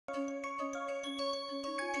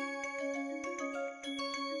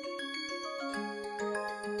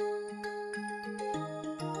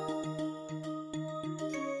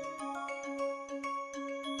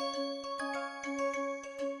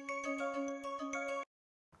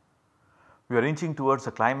We are inching towards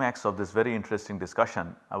the climax of this very interesting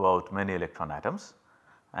discussion about many electron atoms,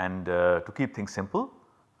 and to keep things simple,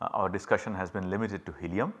 our discussion has been limited to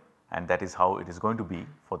helium, and that is how it is going to be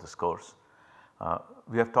for this course.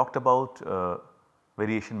 We have talked about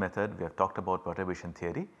variation method, we have talked about perturbation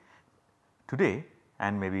theory. Today,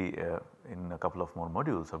 and maybe in a couple of more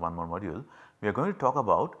modules or one more module, we are going to talk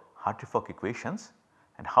about Hartree-Fock equations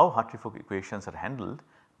and how Hartree-Fock equations are handled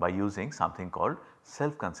by using something called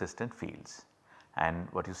self-consistent fields. And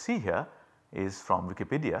what you see here is from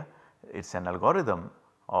Wikipedia, it is an algorithm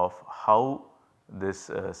of how this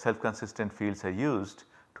self-consistent fields are used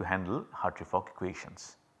to handle Hartree-Fock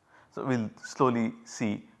equations. So, we will slowly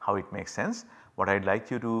see how it makes sense. What I would like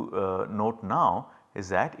you to note now is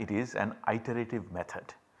that it is an iterative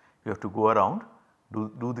method. You have to go around,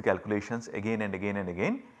 do the calculations again and again and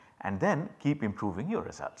again, and then keep improving your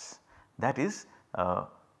results. That is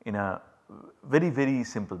in a very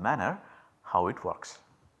simple manner how it works.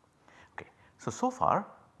 Okay. So far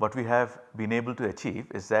what we have been able to achieve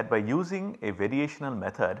is that by using a variational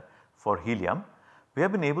method for helium, we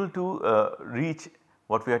have been able to reach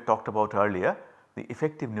what we had talked about earlier, the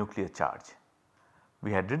effective nuclear charge.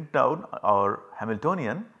 We had written down our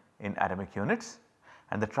Hamiltonian in atomic units,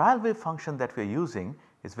 and the trial wave function that we are using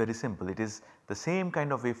is very simple. It is the same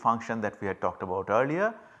kind of wave function that we had talked about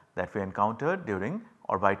earlier, that we encountered during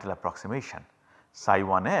orbital approximation. Psi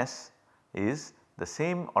 1s is the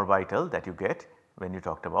same orbital that you get when you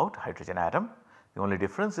talked about hydrogen atom. The only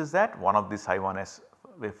difference is that one of the psi 1s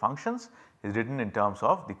wave functions is written in terms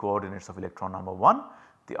of the coordinates of electron number 1,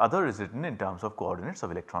 the other is written in terms of coordinates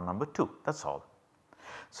of electron number 2, that is all.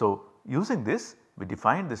 So, using this we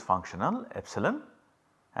define this functional epsilon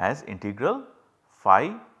as integral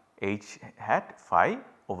phi h hat phi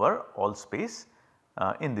over all space,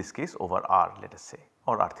 in this case over r, let us say,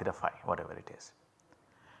 or r theta phi, whatever it is.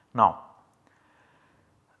 Now,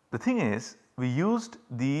 the thing is, we used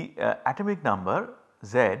the atomic number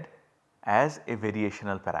z as a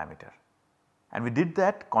variational parameter, and we did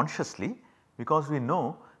that consciously because we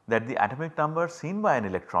know that the atomic number seen by an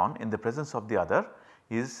electron in the presence of the other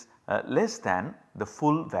is less than the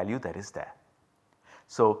full value that is there.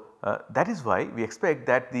 So, that is why we expect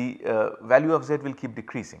that the value of z will keep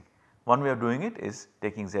decreasing. One way of doing it is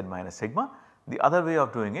taking z minus sigma, the other way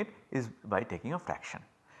of doing it is by taking a fraction.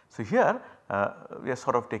 So, here we are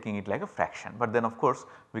sort of taking it like a fraction, but then of course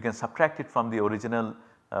we can subtract it from the original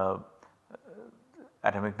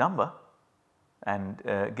atomic number and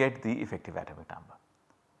get the effective atomic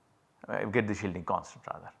number, get the shielding constant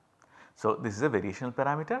rather. So, this is a variational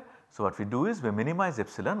parameter. So, what we do is we minimize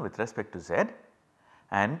epsilon with respect to z,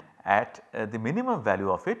 and at the minimum value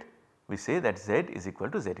of it we say that z is equal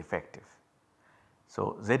to z effective.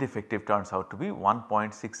 So, z effective turns out to be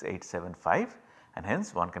 1.6875, and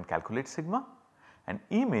hence one can calculate sigma, and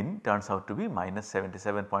E min turns out to be minus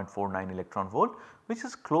 77.49 electron volt, which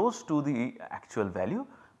is close to the actual value,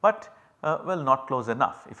 but well, not close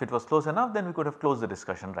enough. If it was close enough, then we could have closed the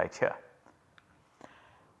discussion right here.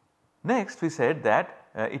 Next we said that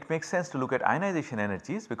it makes sense to look at ionization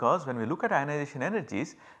energies, because when we look at ionization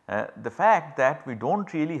energies, the fact that we do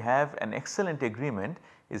not really have an excellent agreement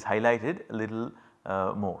is highlighted a little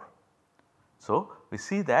more. So, we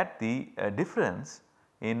see that the difference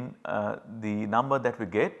in the number that we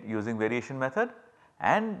get using variation method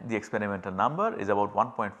and the experimental number is about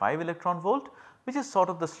 1.5 electron volt, which is sort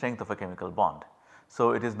of the strength of a chemical bond.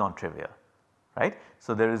 So, it is non-trivial, right.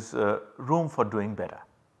 So, there is room for doing better.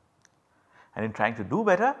 And in trying to do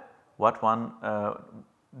better, what one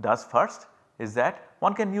does first is that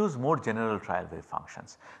one can use more general trial wave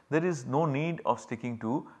functions. There is no need of sticking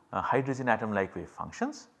to hydrogen atom like wave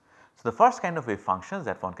functions. So, the first kind of wave functions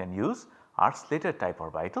that one can use are Slater type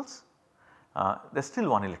orbitals. There are still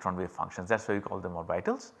one electron wave functions, that is why we call them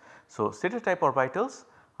orbitals. So, Slater type orbitals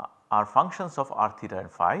are functions of r theta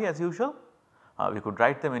and phi as usual. We could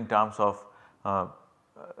write them in terms of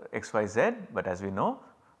x, y, z, but as we know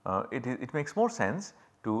it makes more sense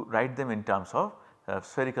to write them in terms of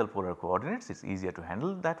spherical polar coordinates. It is easier to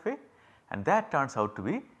handle that way, and that turns out to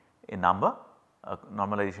be a number, a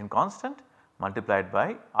normalization constant multiplied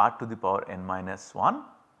by r to the power n minus 1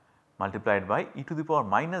 multiplied by e to the power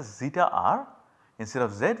minus zeta r. Instead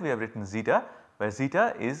of z we have written zeta, where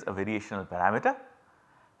zeta is a variational parameter,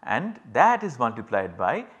 and that is multiplied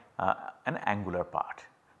by an angular part.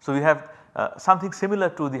 So, we have something similar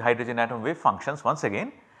to the hydrogen atom wave functions. Once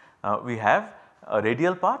again we have a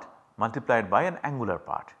radial part multiplied by an angular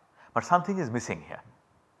part, but something is missing here,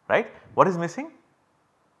 right. What is missing?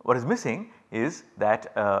 What is missing is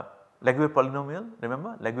that Laguerre polynomial,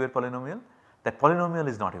 remember Laguerre polynomial, that polynomial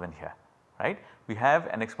is not even here, right. We have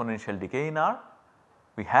an exponential decay in R,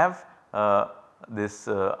 we have this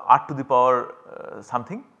r to the power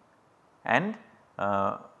something, and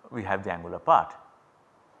we have the angular part,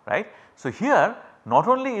 right. So, here not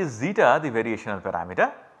only is zeta the variational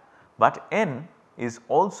parameter, but n is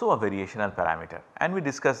also a variational parameter, and we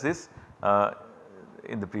discussed this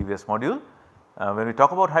in the previous module. When we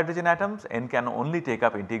talk about hydrogen atoms, n can only take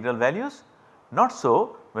up integral values. Not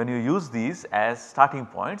so when you use these as starting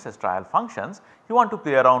points, as trial functions, you want to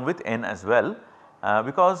play around with n as well,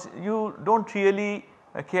 because you do not really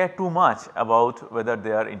care too much about whether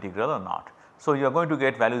they are integral or not. So, you are going to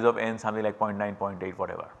get values of n something like 0.9, 0.8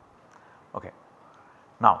 whatever. Okay.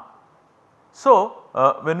 Now, so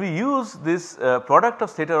when we use this product of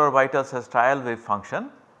stator orbitals as trial wave function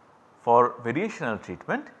for variational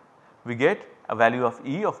treatment, we get a value of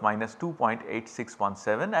E of minus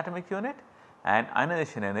 2.8617 atomic unit and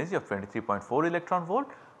ionization energy of 23.4 electron volt,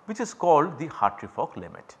 which is called the Hartree-Fock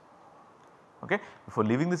limit. Okay. Before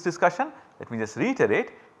leaving this discussion, let me just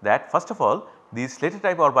reiterate that first of all these Slater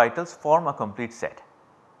type orbitals form a complete set.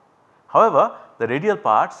 However, the radial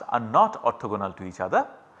parts are not orthogonal to each other,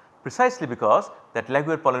 precisely because that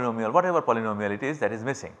Laguerre polynomial, whatever polynomial it is, that is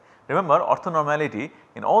missing. Remember, orthonormality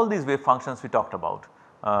in all these wave functions we talked about,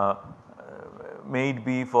 may it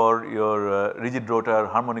be for your rigid rotor,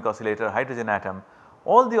 harmonic oscillator, hydrogen atom,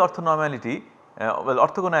 all the orthonormality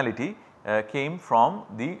orthogonality came from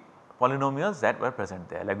the polynomials that were present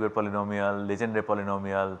there, Laguerre polynomial, Legendre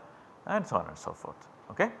polynomial and so on and so forth,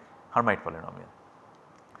 okay, Hermite polynomial.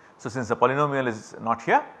 So, since the polynomial is not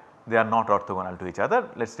here, they are not orthogonal to each other,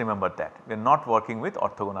 let us remember that we are not working with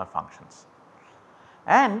orthogonal functions.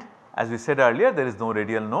 And as we said earlier, there is no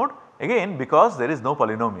radial node, again because there is no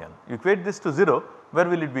polynomial. You equate this to 0, where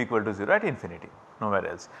will it be equal to 0? At infinity, nowhere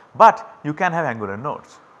else. But you can have angular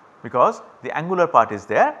nodes, because the angular part is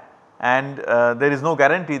there, and there is no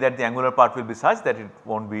guarantee that the angular part will be such that it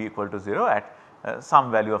will not be equal to 0 at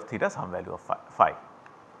some value of theta, some value of phi,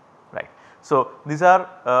 right. So, these are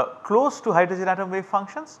close to hydrogen atom wave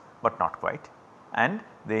functions, but not quite, and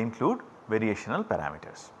they include variational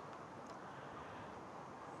parameters.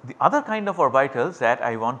 The other kind of orbitals that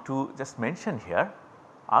I want to just mention here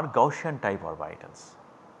are Gaussian type orbitals.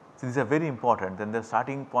 So, these are very important, then the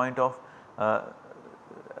starting point of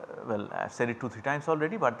well, I have said it 2-3 times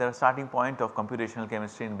already, but they are starting point of computational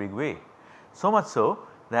chemistry in big way. So much so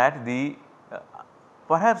that the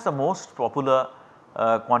perhaps the most popular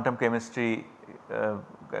quantum chemistry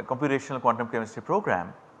computational quantum chemistry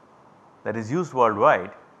program that is used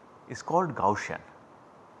worldwide is called Gaussian.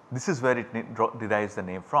 This is where it derives the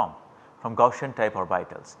name from Gaussian type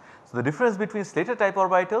orbitals. So, the difference between Slater type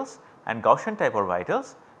orbitals and Gaussian type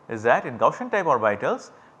orbitals is that in Gaussian type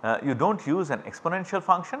orbitals you do not use an exponential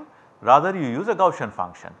function, rather you use a Gaussian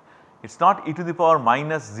function. It is not e to the power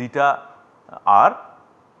minus zeta r,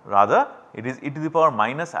 rather it is e to the power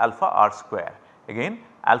minus alpha r square. Again,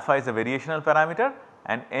 alpha is a variational parameter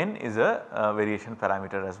and n is a variation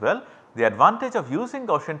parameter as well. The advantage of using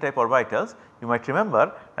Gaussian type orbitals, you might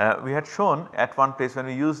remember we had shown at one place when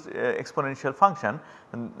we used exponential function,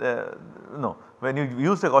 no, when you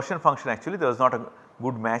use the Gaussian function actually there was not a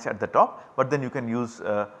good match at the top, but then you can use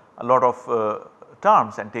a lot of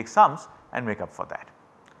terms and take sums and make up for that.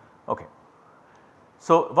 Okay.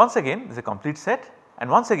 So, once again this is a complete set, and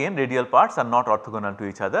once again radial parts are not orthogonal to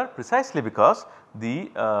each other precisely because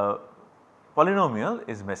the polynomial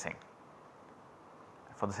is missing.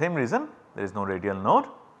 For the same reason there is no radial node.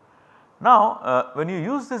 Now, when you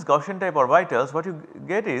use this Gaussian type orbitals, what you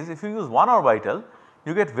get is if you use one orbital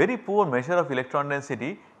you get very poor measure of electron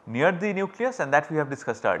density near the nucleus, and that we have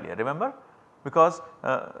discussed earlier, remember, because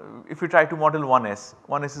if you try to model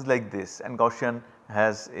 1s is like this and Gaussian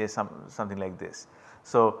has a something like this.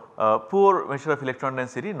 So, poor measure of electron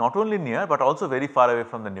density not only near but also very far away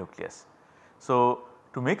from the nucleus. So,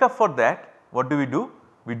 to make up for that, what do?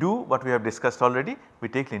 We do what we have discussed already, we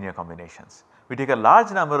take linear combinations. We take a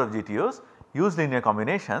large number of GTOs, use linear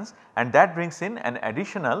combinations, and that brings in an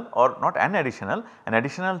additional or not an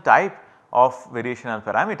additional type of variational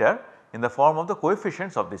parameter in the form of the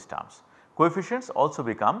coefficients of these terms. Coefficients also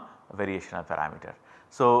become a variational parameter.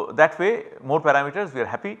 So, that way more parameters we are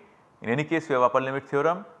happy. In any case we have upper limit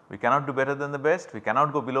theorem, we cannot do better than the best, we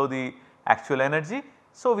cannot go below the actual energy.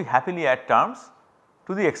 So, we happily add terms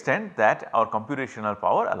to the extent that our computational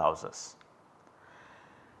power allows us.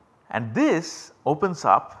 And this opens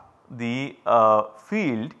up the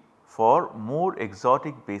field for more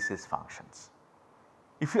exotic basis functions.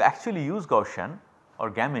 If you actually use Gaussian or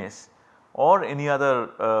GAMIS or any other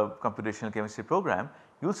computational chemistry program,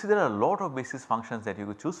 you will see there are a lot of basis functions that you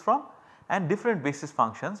could choose from, and different basis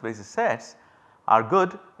functions, basis sets are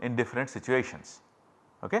good in different situations.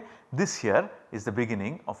 Okay. This here is the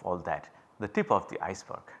beginning of all that, the tip of the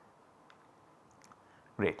iceberg.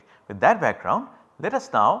 Great. With that background, let us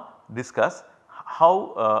now discuss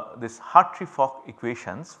how this Hartree-Fock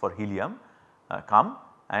equations for helium come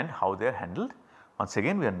and how they are handled. Once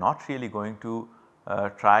again, we are not really going to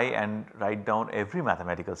try and write down every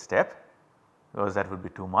mathematical step, because that would be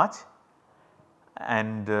too much,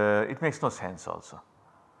 and it makes no sense also.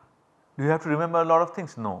 Do you have to remember a lot of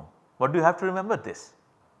things? No. What do you have to remember? This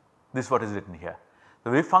is what is written here.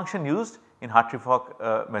 The wave function used in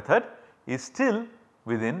Hartree-Fock method is still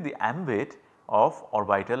within the ambit of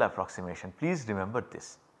orbital approximation. Please remember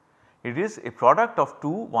this. It is a product of two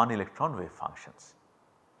 1 electron wave functions.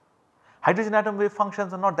 Hydrogen atom wave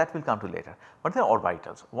functions or not, that will come to later, but they are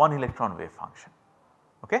orbitals, 1 electron wave function.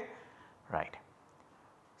 Okay? Right.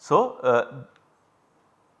 So,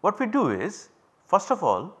 what we do is, first of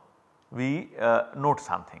all, we note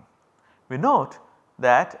something. We note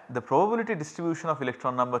that the probability distribution of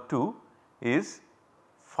electron number 2 is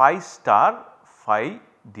phi star phi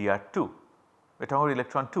dr2. We are talking about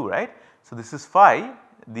electron 2, right. So, this is phi,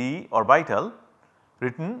 the orbital,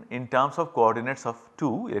 written in terms of coordinates of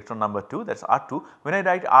 2, electron number 2, that is r2. When I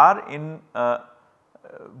write r in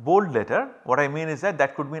bold letter, what I mean is that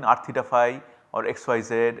that could mean r theta phi or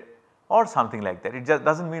xyz or something like that. It just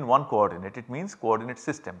does not mean one coordinate, it means coordinate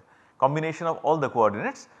system, combination of all the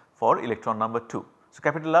coordinates for electron number 2. So,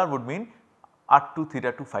 capital R would mean r2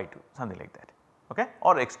 theta 2 phi 2, something like that, okay,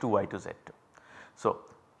 or x2 y2 z2. So,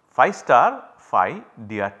 phi star phi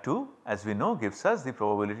dr2, as we know, gives us the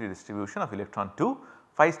probability distribution of electron 2,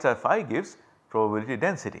 phi star phi gives probability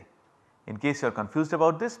density. In case you are confused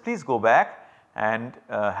about this, please go back and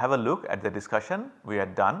have a look at the discussion we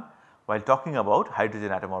had done while talking about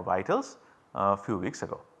hydrogen atom orbitals a few weeks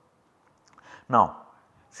ago. Now,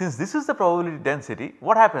 since this is the probability density,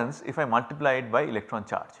 what happens if I multiply it by electron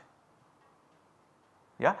charge?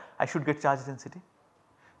 Yeah, I should get charge density.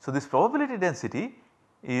 So, this probability density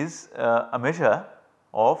is a measure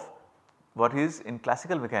of what is in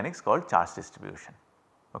classical mechanics called charge distribution.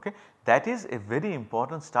 Okay. That is a very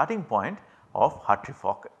important starting point of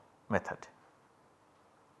Hartree-Fock method.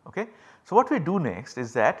 Okay. So, what we do next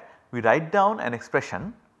is that we write down an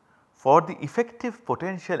expression for the effective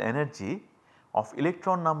potential energy of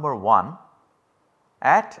electron number 1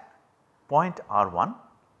 at point r1,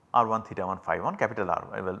 r1 theta 1 phi 1, capital R,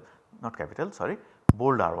 well not capital, sorry,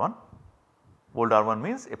 bold r1. Bold r1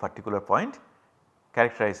 means a particular point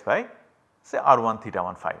characterized by say r1 theta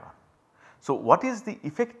 1 phi 1. So, what is the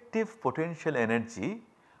effective potential energy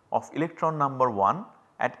of electron number 1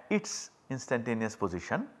 at its instantaneous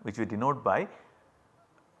position, which we denote by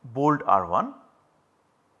bold r1,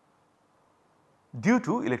 due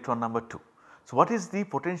to electron number 2. So, what is the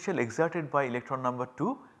potential exerted by electron number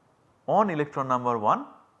 2 on electron number 1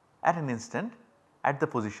 at an instant at the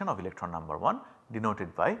position of electron number 1,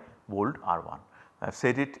 denoted by bold r1. I have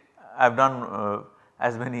said it, I have done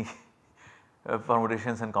as many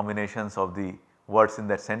permutations and combinations of the words in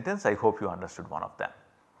that sentence. I hope you understood one of them.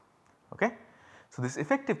 Okay. So, this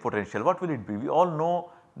effective potential, what will it be? We all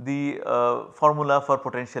know the formula for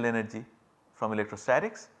potential energy from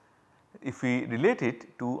electrostatics. If we relate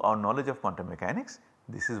it to our knowledge of quantum mechanics,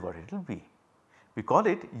 this is what it will be. We call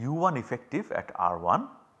it U1 effective at R1,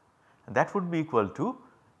 and that would be equal to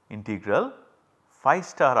integral phi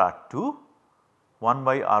star R2 1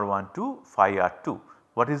 by R12 phi R2.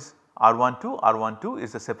 What is R12? R12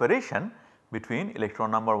 is the separation between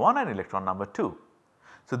electron number 1 and electron number 2.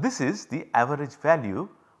 So, this is the average value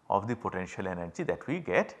of the potential energy that we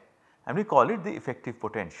get, and we call it the effective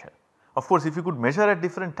potential. Of course, if you could measure at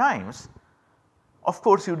different times, of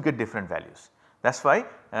course you would get different values. That is why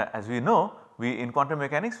as we know, we in quantum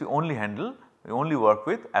mechanics we only work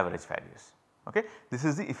with average values. Okay. This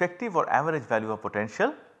is the effective or average value of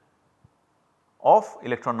potential of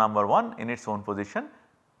electron number 1 in its own position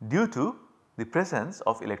due to the presence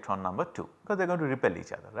of electron number 2, because they are going to repel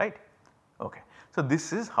each other, right. Okay. So,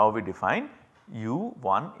 this is how we define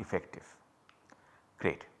U1 effective.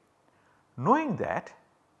 Great. Knowing that,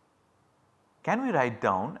 can we write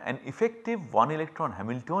down an effective 1 electron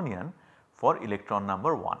Hamiltonian for electron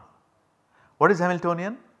number 1? What is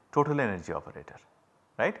Hamiltonian? Total energy operator,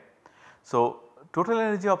 right. So, total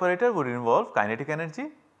energy operator would involve kinetic energy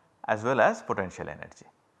as well as potential energy.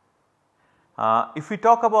 If we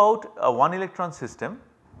talk about a 1 electron system,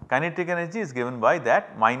 kinetic energy is given by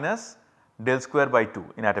that minus del square by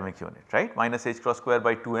 2 in atomic unit, right, minus h cross square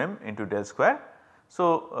by 2m into del square.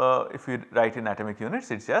 So, if we write in atomic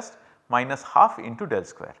units, it is just minus half into del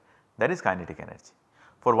square, that is kinetic energy.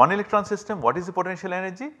 For 1 electron system, what is the potential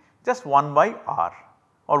energy? just 1 by r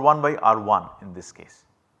or 1 by r1 in this case.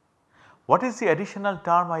 What is the additional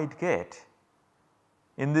term I get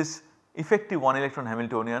in this effective 1 electron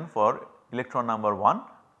Hamiltonian for electron number 1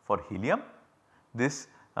 for helium? This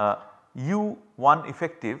U1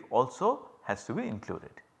 effective also has to be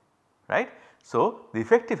included, right. So, the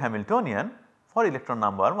effective Hamiltonian for electron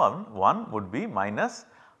number 1 would be minus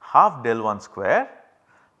half del 1 square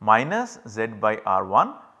minus Z by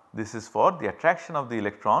R1. This is for the attraction of the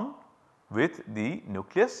electron with the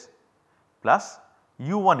nucleus plus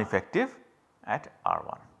U1 effective at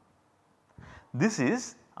R1. This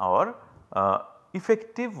is our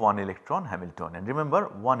effective 1 electron Hamiltonian. Remember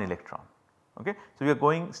 1 electron. Okay. So, we are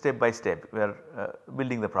going step by step, we are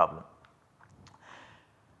building the problem.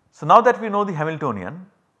 So, now that we know the Hamiltonian,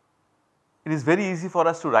 it is very easy for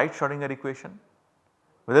us to write Schrodinger equation.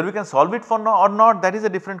 Whether we can solve it for now or not, that is a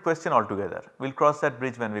different question altogether. We will cross that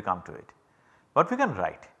bridge when we come to it, but we can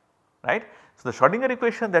write, right. So, the Schrodinger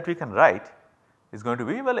equation that we can write is going to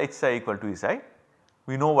be, well, H psi equal to E psi.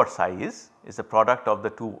 We know what psi is the product of the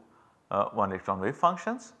two 1 electron wave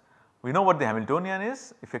functions. We know what the Hamiltonian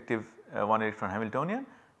is, effective 1 electron Hamiltonian.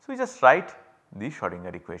 So, we just write the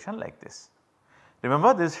Schrodinger equation like this.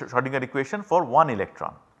 Remember, this Schrodinger equation for 1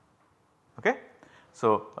 electron. Okay.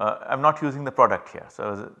 So, I am not using the product here.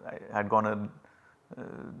 So, I had gone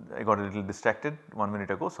I got a little distracted 1 minute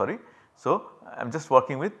ago, sorry. So, I am just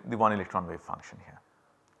working with the 1 electron wave function here.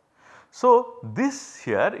 So, this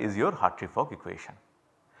here is your Hartree-Fock equation,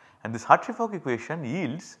 and this Hartree-Fock equation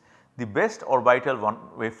yields the best orbital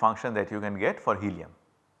wave function that you can get for helium.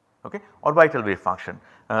 Okay. Orbital wave function.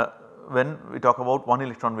 When we talk about 1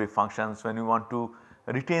 electron wave functions, when we want to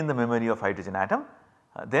retain the memory of hydrogen atom,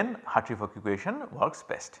 then Hartree-Fock equation works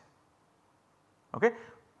best. Okay.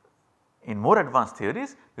 In more advanced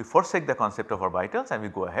theories, we forsake the concept of orbitals and we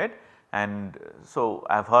go ahead, and so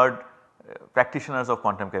I have heard practitioners of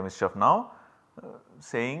quantum chemistry of now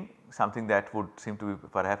saying something that would seem to be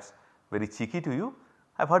perhaps very cheeky to you.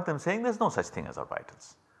 I have heard them saying there is no such thing as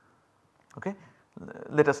orbitals. Okay.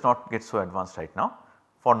 Let us not get so advanced right now.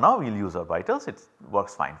 For now we will use orbitals, it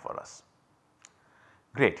works fine for us.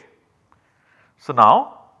 Great. So,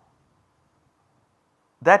 now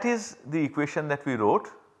that is the equation that we wrote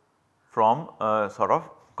from sort of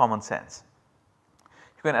common sense.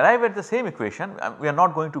 You can arrive at the same equation. We are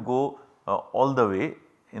not going to go all the way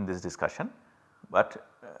in this discussion, but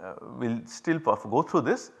we will still go through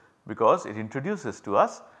this because it introduces to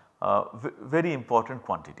us a very important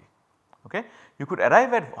quantity. Okay. You could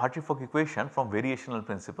arrive at Hartree-Fock equation from variational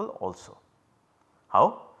principle also.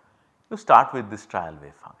 How? You start with this trial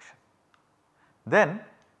wave function. Then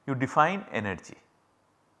you define energy.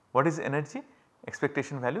 What is energy?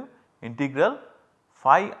 Expectation value integral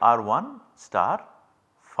phi r1 star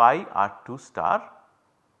phi r2 star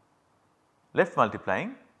left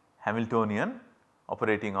multiplying Hamiltonian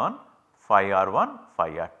operating on phi r1 phi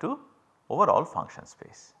r2 over all function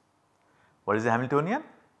space. What is the Hamiltonian?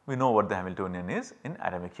 We know what the Hamiltonian is in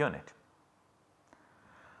atomic unit.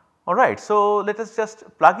 Alright, so let us just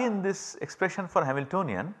plug in this expression for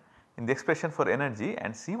Hamiltonian in the expression for energy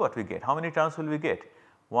and see what we get. How many terms will we get?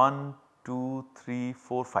 1, 2, 3,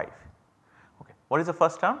 4, 5. Okay. What is the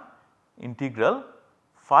first term? Integral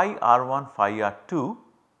phi r1 phi r2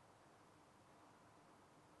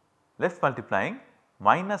 left multiplying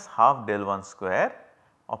minus half del 1 square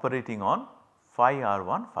operating on phi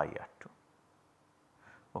r1 phi r2.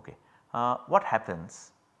 Okay. What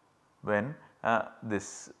happens when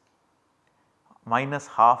this minus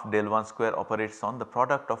half del 1 square operates on the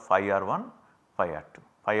product of phi r1 phi r2,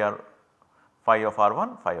 phi of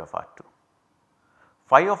r1 phi of r2.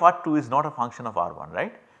 Phi of r2 is not a function of r1,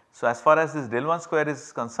 right. So, as far as this del 1 square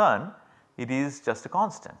is concerned, it is just a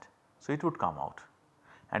constant. So, it would come out,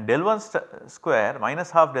 and del 1 square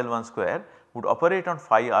minus half del 1 square would operate on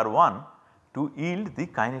phi r1 to yield the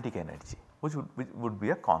kinetic energy, which would be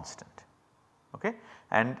a constant. Okay.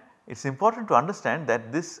 And it is important to understand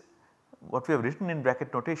that this what we have written in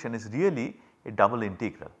bracket notation is really a double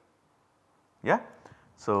integral. Yeah.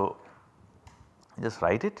 So, just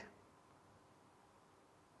write it.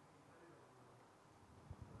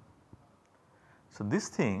 So, this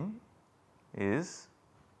thing is,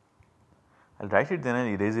 I will write it then I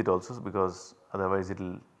will erase it also because otherwise it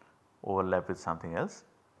will overlap with something else.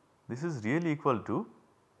 This is really equal to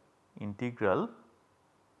integral,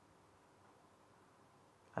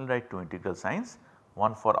 I will write two integral signs,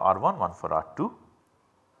 one for r1, one for r2,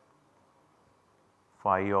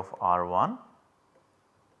 phi of r1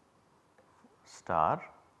 star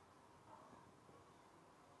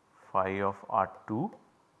phi of r2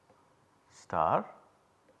 star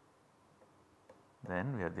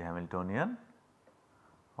Then we have the Hamiltonian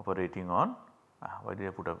operating on, why did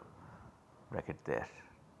I put a bracket there,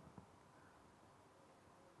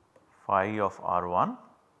 phi of R1,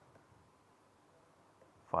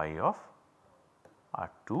 phi of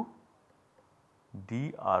R2,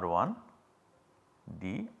 dR1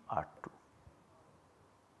 dR2,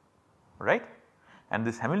 right. And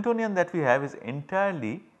this Hamiltonian that we have is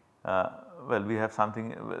entirely well, we have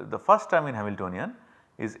something, the first term in Hamiltonian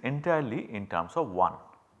is entirely in terms of 1.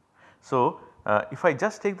 So, if I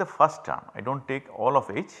just take the first term, I do not take all of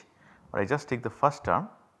H, but I just take the first term,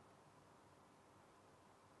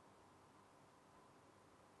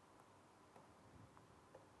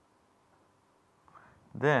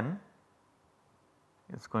 then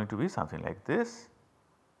it is going to be something like this,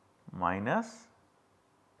 minus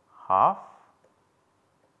half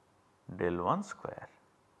del 1 square.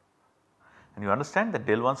 And you understand that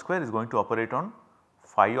del 1 square is going to operate on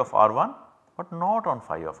phi of R1, but not on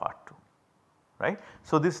phi of R2, right.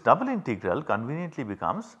 So, this double integral conveniently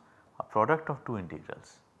becomes a product of two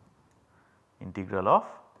integrals, integral of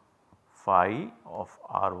phi of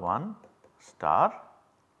R1 star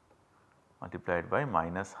multiplied by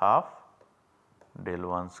minus half del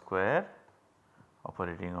 1 square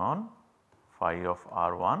operating on phi of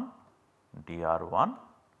R1 dR1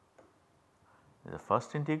 is the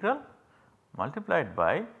first integral, multiplied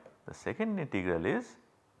by the second integral is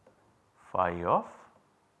phi of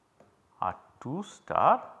R2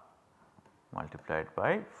 star multiplied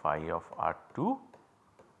by phi of R2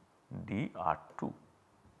 dR2,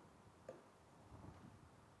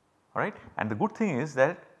 alright. And the good thing is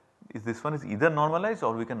that this one is either normalized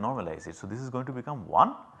or we can normalize it. So, this is going to become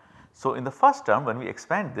 1. So, in the first term when we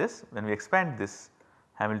expand this,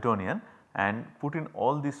 Hamiltonian and put in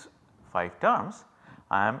all these 5 terms,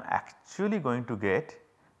 I am actually going to get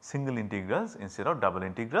single integrals instead of double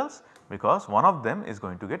integrals, because one of them is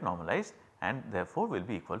going to get normalized and therefore will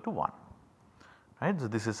be equal to 1, right. So,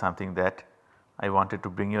 this is something that I wanted to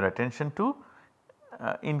bring your attention to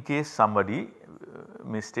in case somebody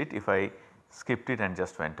missed it if I skipped it and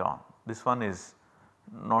just went on. This one is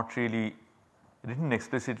not really written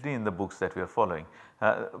explicitly in the books that we are following.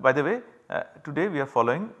 By the way, today we are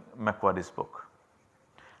following Macquarie's book.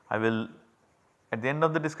 I will, at the end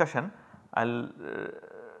of the discussion, I will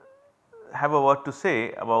have a word to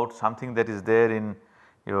say about something that is there in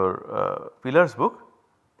your Pillar's book,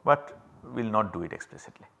 but will not do it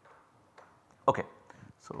explicitly. Okay.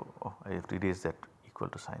 So, I have to erase that equal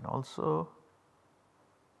to sign also.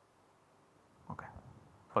 Okay,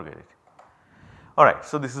 forget it. Alright,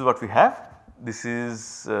 so this is what we have. This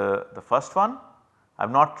is the first one. I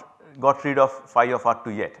have not got rid of phi of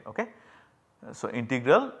R2 yet. Okay. So,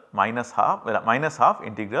 integral minus half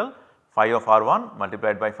integral phi of R1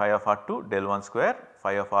 multiplied by phi of R2 del 1 square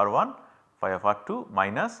phi of R1 phi of R2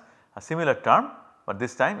 minus a similar term, but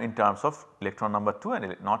this time in terms of electron number 2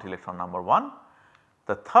 and not electron number 1.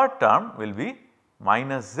 The third term will be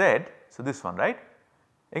minus z. So, this one, right.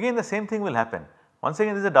 Again the same thing will happen. Once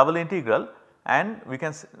again this is a double integral and we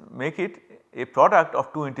can make it a product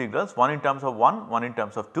of two integrals, one in terms of 1, one in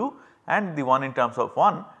terms of 2, and the one in terms of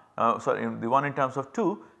 1 the one in terms of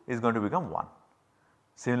 2 is going to become 1.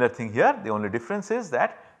 Similar thing here, the only difference is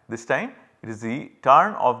that this time it is the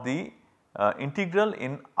turn of the integral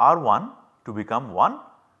in R1 to become 1.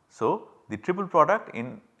 So, the triple product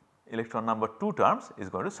in electron number 2 terms is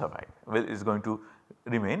going to survive, is going to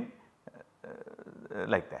remain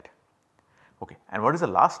like that. Okay. And what is the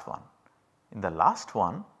last one? In the last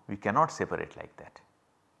one we cannot separate like that.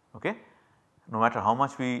 Okay. No matter how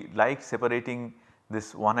much we like separating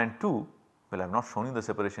this 1 and 2, well I have not shown you the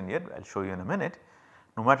separation yet, I will show you in a minute.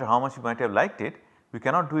 No matter how much you might have liked it, we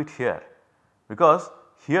cannot do it here, because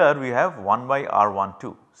here we have 1 by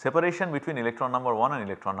R12 separation between electron number 1 and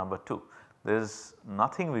electron number 2. There is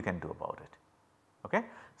nothing we can do about it. Okay.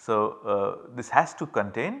 So, this has to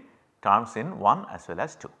contain terms in 1 as well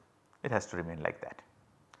as 2, it has to remain like that.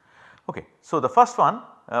 Okay. So, the first one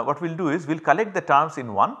what we will do is we will collect the terms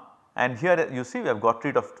in 1, and here you see we have got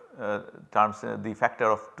rid of terms the factor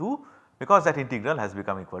of 2, because that integral has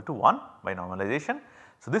become equal to 1 by normalization.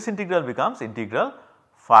 So, this integral becomes integral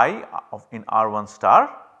phi of in R1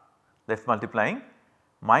 star, that is multiplying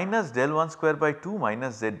minus del 1 square by 2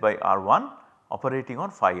 minus z by R1 operating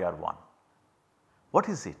on phi R1. What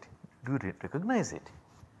is it? Do you recognize it?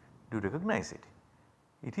 Do you recognize it?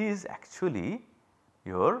 It is actually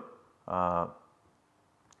your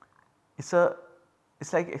it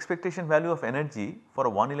is like expectation value of energy for a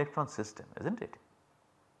 1 electron system, is not it?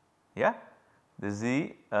 Yeah. This is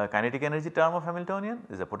the kinetic energy term of Hamiltonian,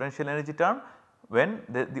 this is a potential energy term, when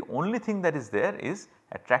the only thing that is there is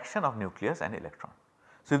attraction of nucleus and electron.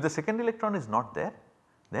 So, if the second electron is not there,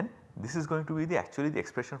 then this is going to be actually the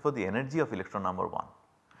expression for the energy of electron number 1.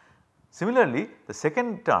 Similarly, the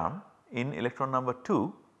second term in electron number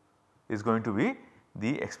 2 is going to be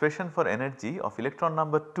the expression for energy of electron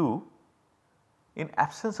number 2 in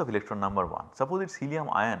absence of electron number 1. Suppose it is helium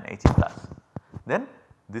ion He plus, then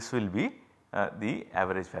this will be the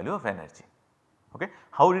average value of energy. Okay.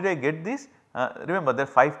 How did I get this? Remember there are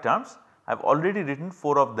 5 terms, I have already written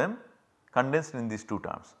 4 of them condensed in these 2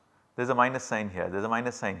 terms. There is a minus sign here, there is a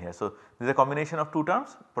minus sign here. So, this is a combination of 2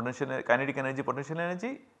 terms, potential kinetic energy, potential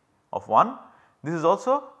energy of 1. This is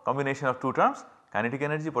also combination of 2 terms, kinetic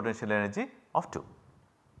energy, potential energy of 2,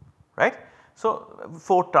 right. So,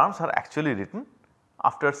 4 terms are actually written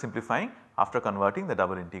after simplifying, after converting the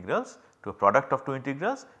double integrals to a product of 2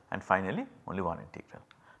 integrals and finally only 1 integral.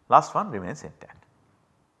 Last one remains intact.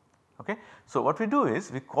 Okay. So, what we do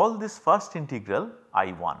is we call this first integral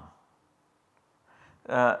I1.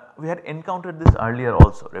 We had encountered this earlier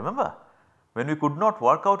also, remember, when we could not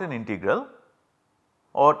work out an integral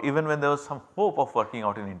or even when there was some hope of working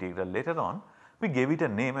out an integral later on, we gave it a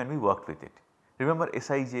name and we worked with it. Remember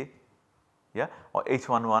Sij, yeah, or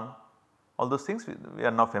H11, all those things we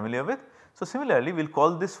are now familiar with. So, similarly we will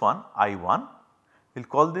call this one I1, we will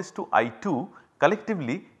call this to I2,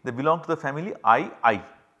 collectively they belong to the family II,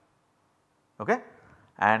 okay,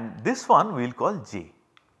 and this one we will call J.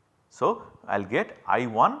 So, I will get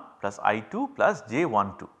I1 plus I2 plus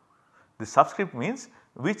J12. This subscript means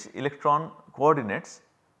which electron coordinates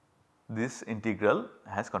this integral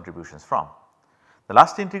has contributions from. The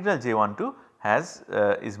last integral J12 has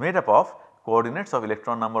is made up of coordinates of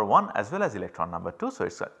electron number 1 as well as electron number 2. So,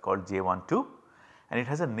 it is called J12 and it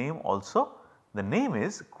has a name also, the name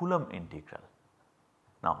is Coulomb integral.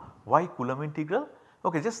 Now, why Coulomb integral?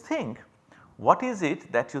 Okay, just think what is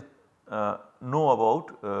it that you know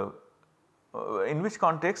about, in which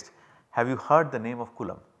context have you heard the name of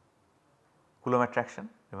Coulomb? Coulomb attraction,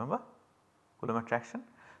 remember Coulomb attraction.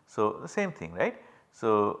 So, the same thing, right.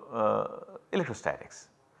 So, electrostatics.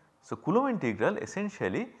 So, Coulomb integral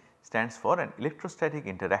essentially stands for an electrostatic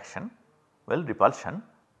interaction, well, repulsion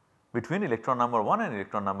between electron number 1 and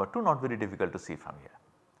electron number 2, not very difficult to see from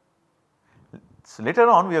here. So, later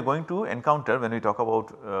on we are going to encounter, when we talk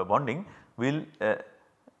about bonding, we will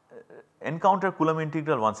encounter Coulomb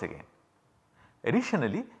integral once again.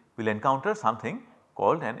 Additionally, we will encounter something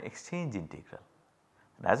called an exchange integral,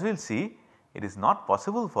 and as we will see, it is not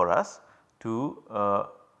possible for us to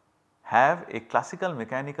have a classical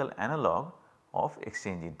mechanical analog of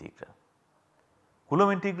exchange integral.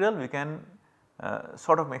 Coulomb integral we can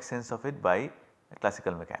sort of make sense of it by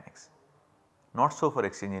classical mechanics, not so for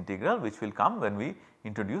exchange integral, which will come when we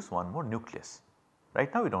introduce one more nucleus.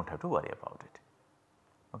 Right now we do not have to worry about it.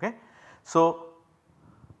 Okay. So,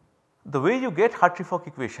 the way you get Hartree-Fock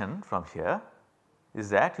equation from here is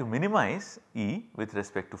that you minimize E with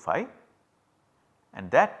respect to phi, and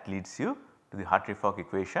that leads you to the Hartree-Fock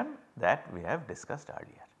equation that we have discussed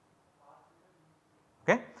earlier.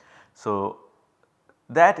 Okay. So,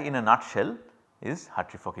 that in a nutshell is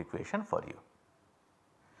Hartree-Fock equation for you.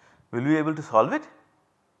 Will we be able to solve it?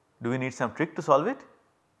 Do we need some trick to solve it?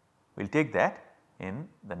 We will take that in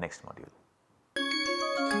the next module.